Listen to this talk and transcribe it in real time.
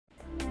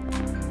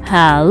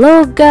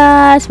Hello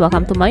guys,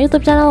 welcome to my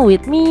YouTube channel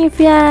with me,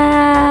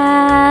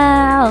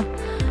 Vial.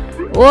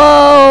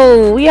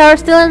 Whoa, we are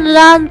still in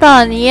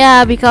London,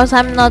 yeah, because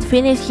I'm not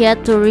finished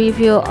yet to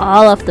review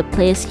all of the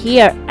place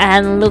here.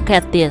 And look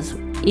at this,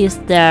 is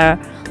there,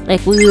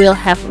 like, we will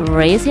have a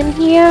race in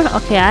here?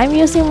 Okay, I'm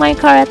using my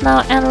car right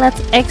now and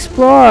let's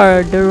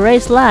explore the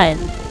race line.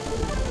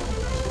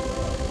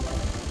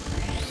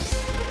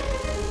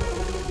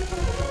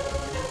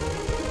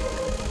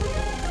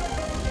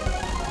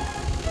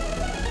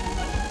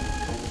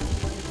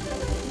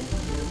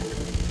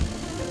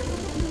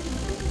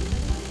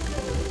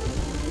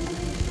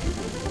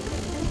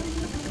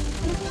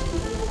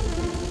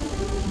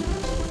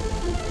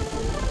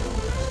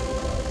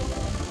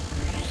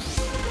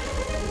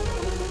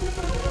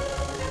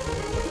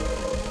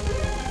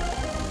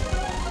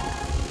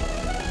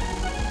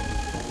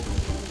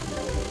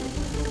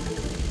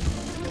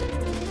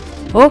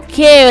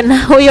 Okay,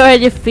 now we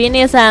already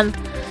finished and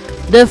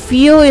the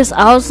view is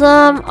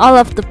awesome. All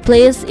of the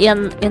place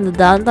in the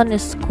downtown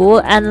is cool.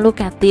 And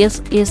look at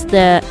this, is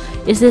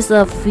this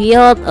a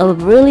field, a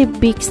really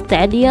big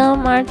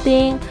stadium, I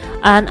think.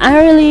 And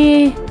I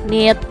really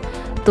need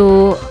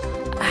to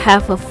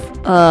have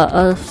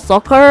a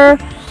soccer,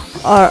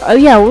 or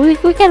yeah, we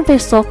can play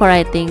soccer,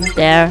 I think,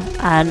 there.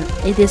 And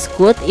it is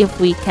good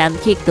if we can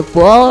kick the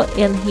ball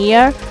in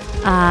here.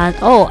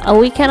 And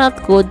we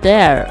cannot go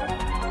there.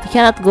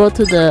 Cannot go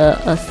to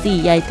the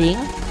sea, I think.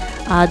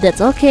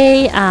 That's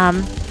okay.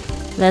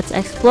 Let's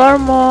explore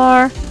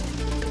more.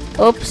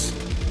 Oops.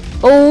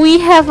 Oh, we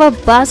have a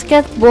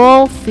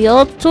basketball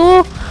field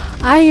too.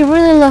 I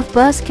really love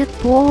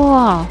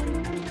basketball.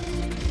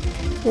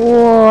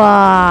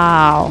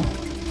 Wow.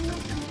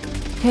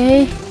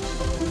 Okay,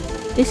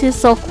 this is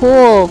so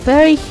cool.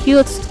 Very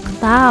huge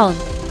town.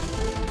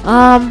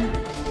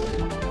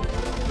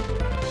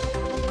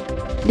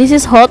 This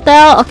is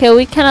hotel. Okay,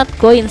 we cannot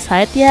go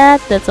inside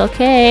yet. That's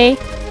okay.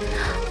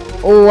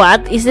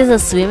 What is this, a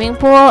swimming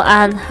pool?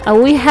 And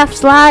we have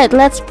slide.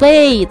 Let's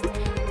play it.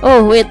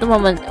 Oh, wait a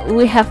moment.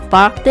 We have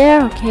park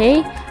there.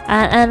 Okay,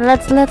 and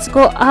let's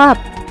go up.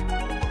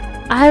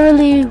 I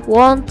really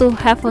want to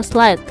have a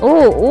slide.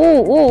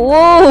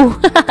 Oh.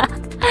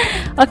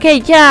 Okay,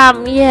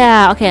 jump.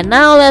 Yeah. Okay,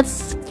 now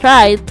let's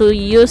try to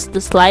use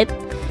the slide.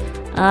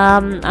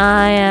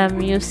 I am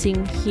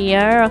using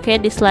here. Okay,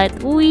 this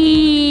slide.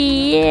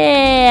 Wee,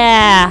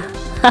 yeah.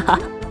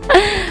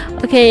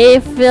 Okay,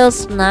 it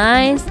feels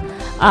nice.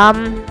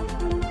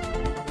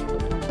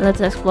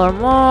 Let's explore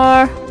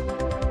more.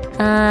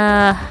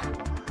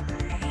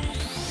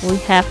 We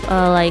have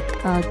like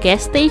a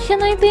gas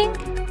station, I think.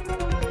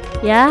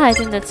 Yeah, I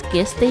think that's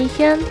gas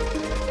station.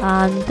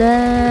 And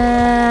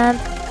then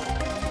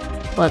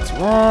what's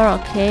more?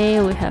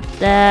 Okay, we have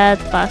that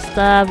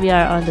pasta. We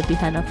are on the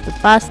behind of the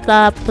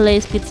pasta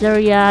place,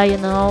 pizzeria, you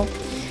know.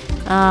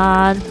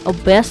 And a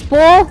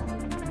baseball.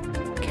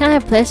 Can I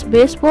play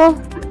baseball?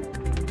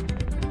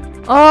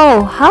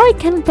 Oh, how I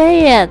can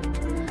play it?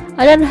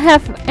 I don't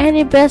have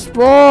any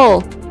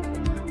baseball.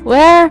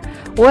 Where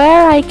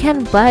I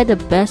can buy the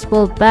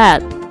baseball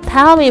bat?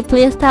 Tell me,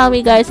 please tell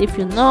me, guys, if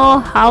you know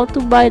how to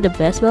buy the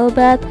baseball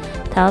bat.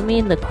 Tell me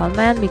in the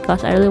comment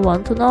because I really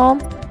want to know.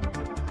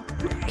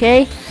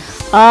 Okay,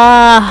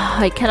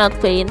 I cannot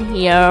play in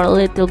here, a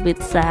little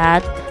bit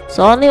sad.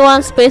 So only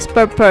one space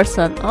per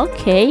person.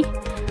 Okay,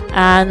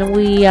 and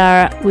we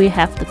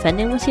have the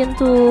vending machine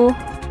too.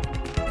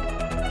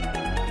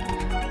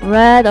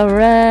 Right,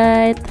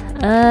 alright.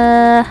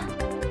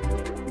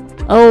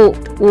 Oh,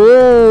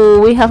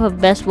 we have a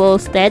baseball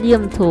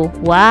stadium too.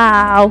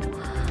 Wow.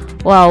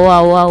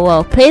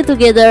 Play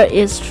together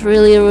is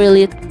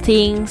really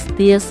thinks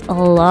this a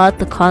lot.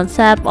 The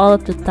concept, all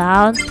of the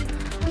town.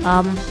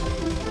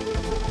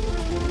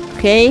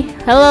 Okay,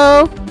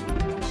 hello.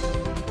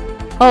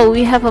 Oh,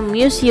 we have a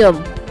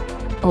museum.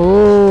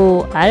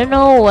 Oh, I don't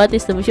know what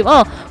is the museum.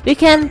 Oh, we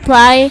can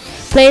play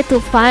to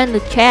find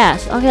the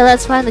chest. Okay,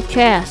 let's find the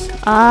chest.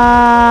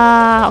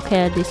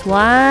 Okay, this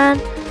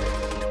one.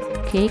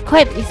 Okay,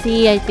 quite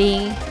easy, I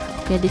think.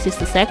 Okay, this is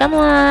the second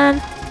one.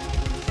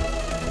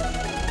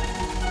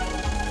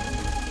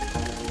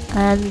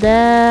 And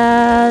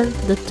then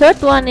the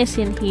third one is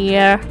in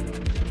here.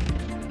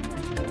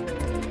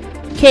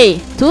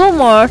 Okay, two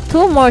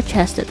more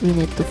chests that we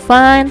need to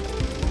find.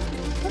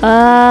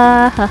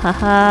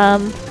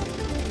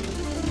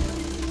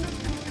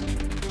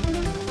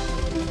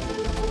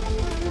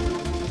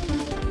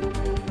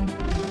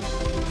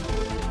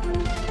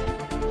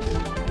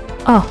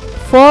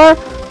 Oh,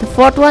 the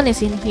fourth one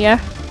is in here.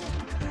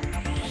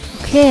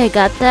 Okay, I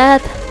got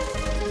that.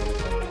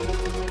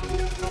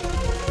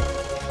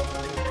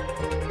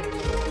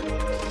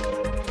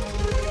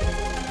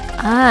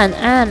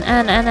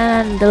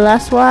 And the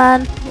last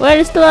one. Where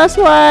is the last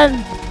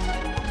one?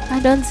 I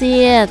don't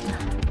see it.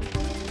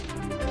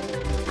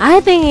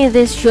 I think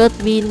this should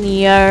be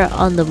near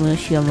on the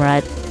museum,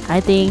 right? I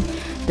think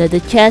that the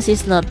chest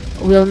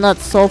will not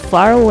so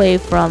far away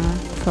from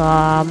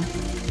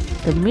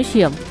the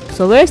museum.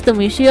 So where's the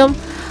museum?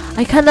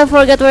 I kinda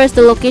forget where's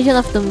the location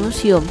of the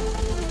museum.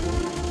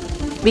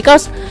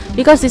 because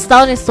this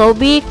town is so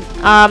big.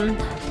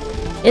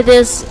 It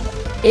is,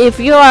 if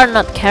you are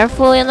not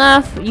careful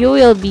enough, you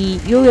will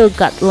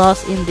get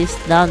lost in this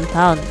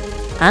downtown.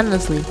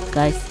 Honestly,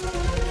 guys,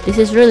 this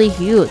is really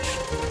huge,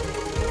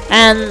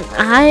 and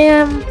I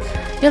am,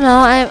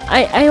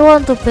 I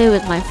want to play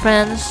with my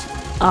friends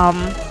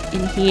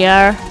in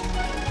here.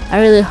 I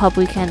really hope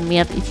we can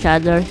meet each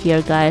other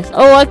here, guys.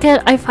 Oh,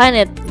 I find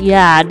it.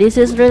 Yeah, this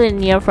is really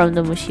near from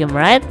the museum,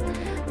 right?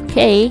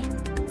 Okay.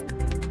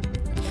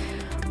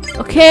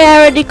 Okay, I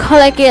already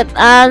collect it,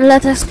 and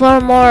let's explore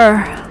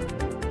more.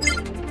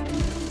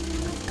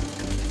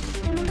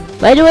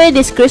 By the way,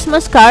 this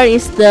Christmas car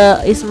is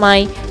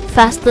my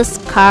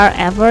fastest car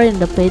ever in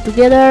the Play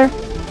Together.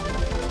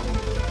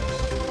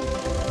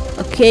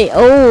 Okay.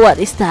 Oh, what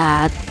is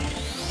that?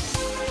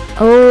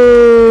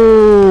 Oh,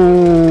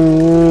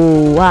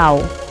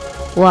 wow.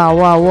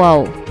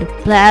 The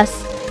place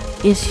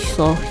is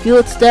so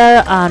huge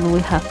there, and we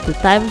have the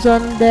time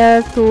zone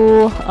there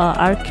too.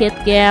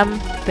 Arcade game,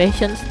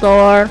 fashion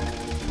store.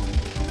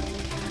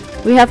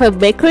 We have a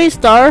bakery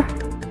store.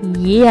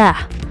 Yeah,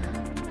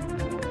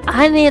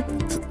 I need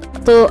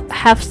to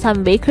have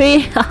some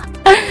bakery.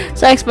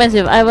 So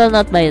expensive, I will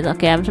not buy it.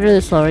 Okay, I'm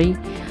really sorry.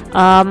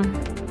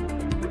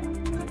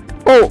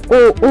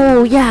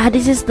 Oh, yeah,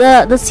 this is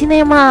the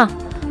cinema.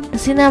 The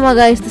cinema,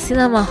 guys, the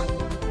cinema.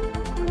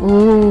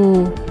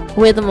 Oh,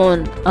 wait a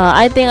moment.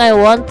 I think I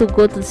want to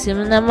go to the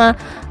cinema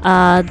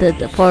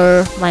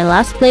for my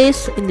last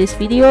place in this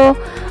video.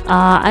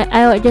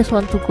 I just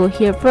want to go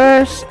here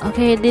first.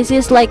 Okay, this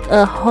is like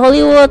a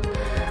Hollywood.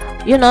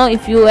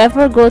 If you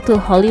ever go to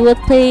Hollywood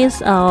place,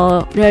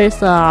 there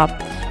is a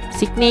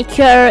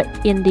signature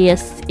in the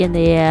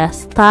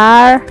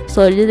star.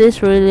 So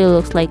this really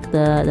looks like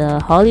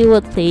the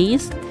Hollywood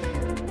place.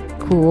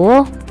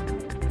 Cool.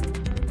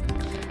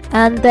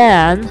 And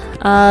then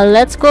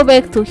let's go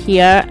back to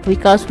here,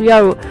 because we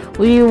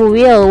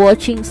will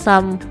watching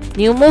some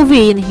new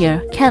movie in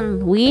here.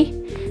 Can we?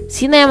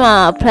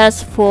 Cinema, a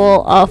place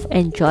full of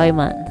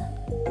enjoyment.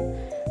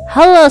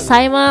 Hello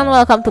Simon,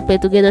 welcome to Play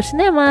Together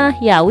Cinema.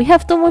 Yeah, we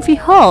have 2 movie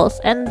halls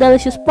and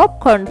delicious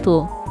popcorn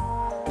too.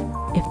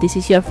 If this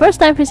is your first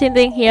time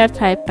visiting here,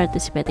 try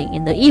participating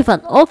in the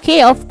event.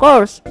 Okay, of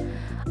course.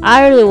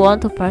 I really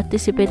want to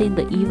participate in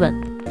the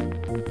event.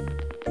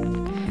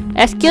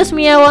 Excuse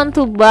me, I want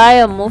to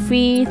buy a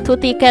movie, 2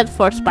 tickets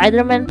for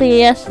Spider-Man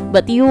please,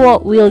 but you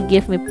will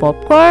give me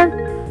popcorn?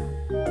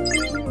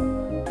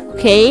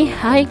 Okay,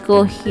 I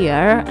go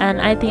here, and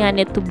I think I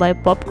need to buy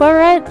popcorn,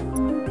 right?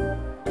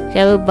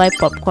 Okay, I will buy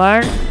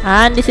popcorn,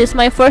 and this is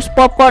my first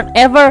popcorn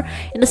ever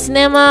in the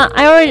cinema.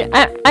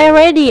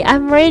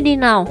 I'm ready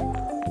now.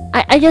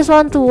 I just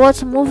want to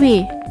watch a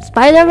movie,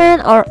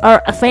 Spider-Man or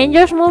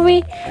Avengers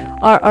movie,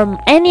 or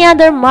any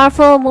other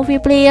Marvel movie,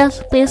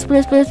 please.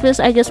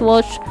 I just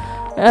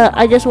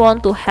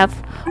want to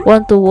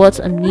watch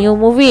a new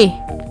movie.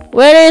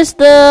 Where is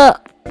the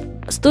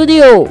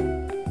studio?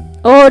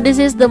 Oh, this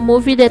is the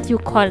movie that you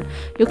can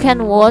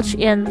watch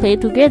and play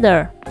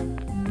together.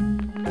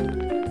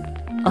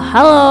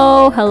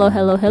 Oh,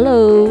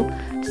 hello.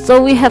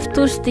 So we have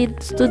 2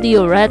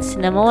 studio, right?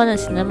 Cinema 1 and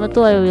Cinema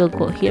 2. I will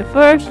go here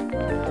first.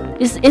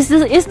 Is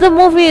the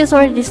movie is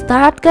already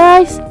start,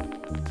 guys?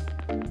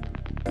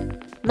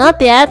 Not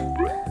yet.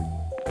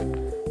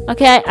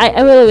 Okay,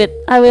 I will wait.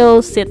 I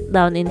will sit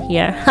down in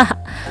here.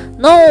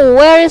 No,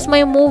 where is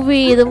my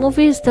movie? The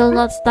movie is still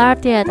not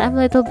start yet. I'm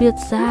a little bit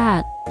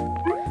sad.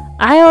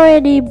 I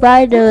already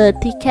buy the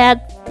ticket.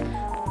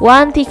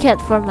 1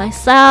 ticket for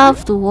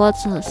myself to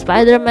watch a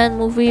Spider-Man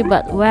movie,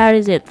 but where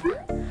is it?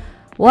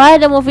 Why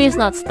the movie is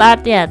not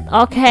start yet?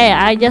 Okay,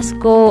 I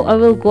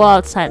will go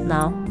outside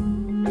now.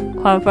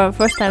 Confirm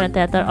first time at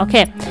theater.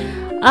 Okay.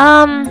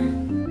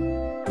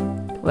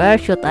 Where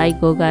should I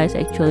go, guys?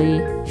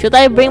 Actually, should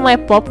I bring my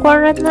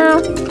popcorn right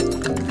now?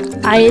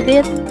 I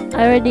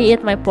already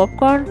ate my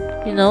popcorn,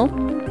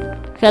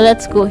 Okay,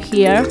 let's go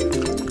here.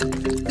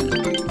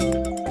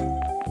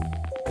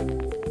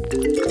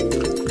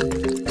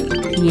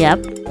 Yep.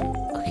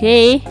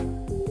 Okay.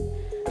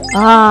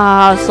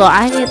 So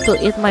I need to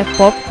eat my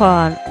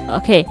popcorn.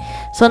 Okay.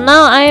 So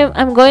now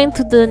I'm going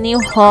to the new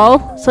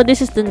hall. So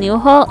this is the new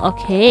hall.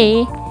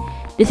 Okay.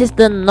 This is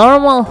the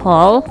normal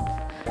hall.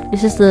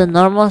 This is the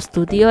normal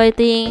studio, I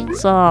think.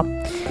 So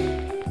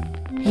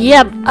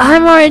yep,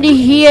 I'm already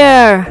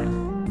here.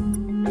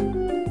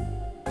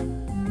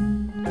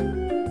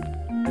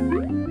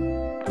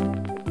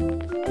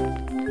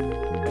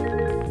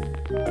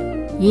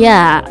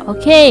 Yeah,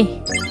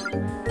 okay.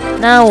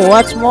 Now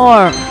what's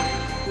more?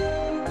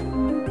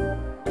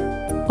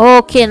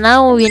 Okay,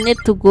 now we need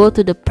to go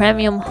to the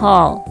premium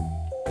hall.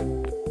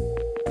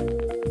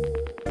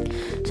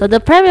 So the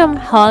premium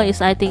hall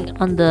is, I think,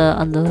 on the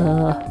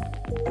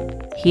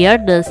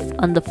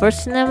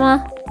first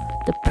cinema,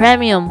 the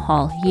premium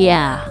hall.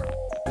 Yeah.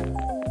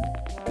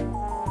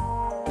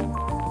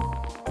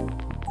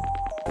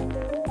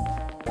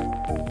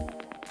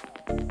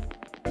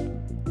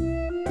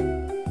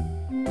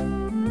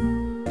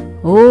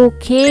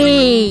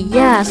 Okay,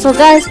 yeah. So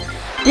guys,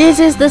 this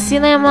is the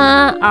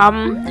cinema.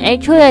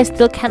 Actually I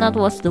still cannot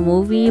watch the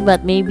movie,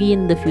 but maybe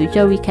in the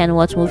future we can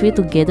watch movie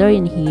together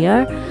in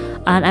here,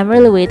 and I'm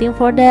really waiting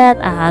for that.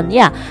 And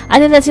yeah, I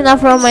think that's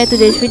enough from my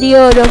today's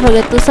video. Don't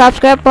forget to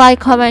subscribe, like,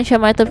 comment, share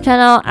my YouTube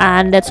channel,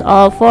 and that's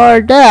all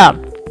for the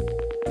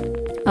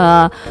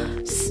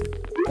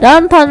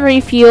Downtown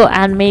review,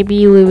 and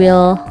maybe we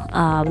will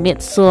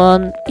meet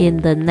soon in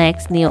the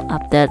next new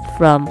update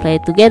from Play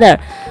Together.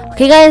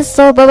 Okay guys,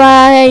 so bye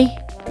bye.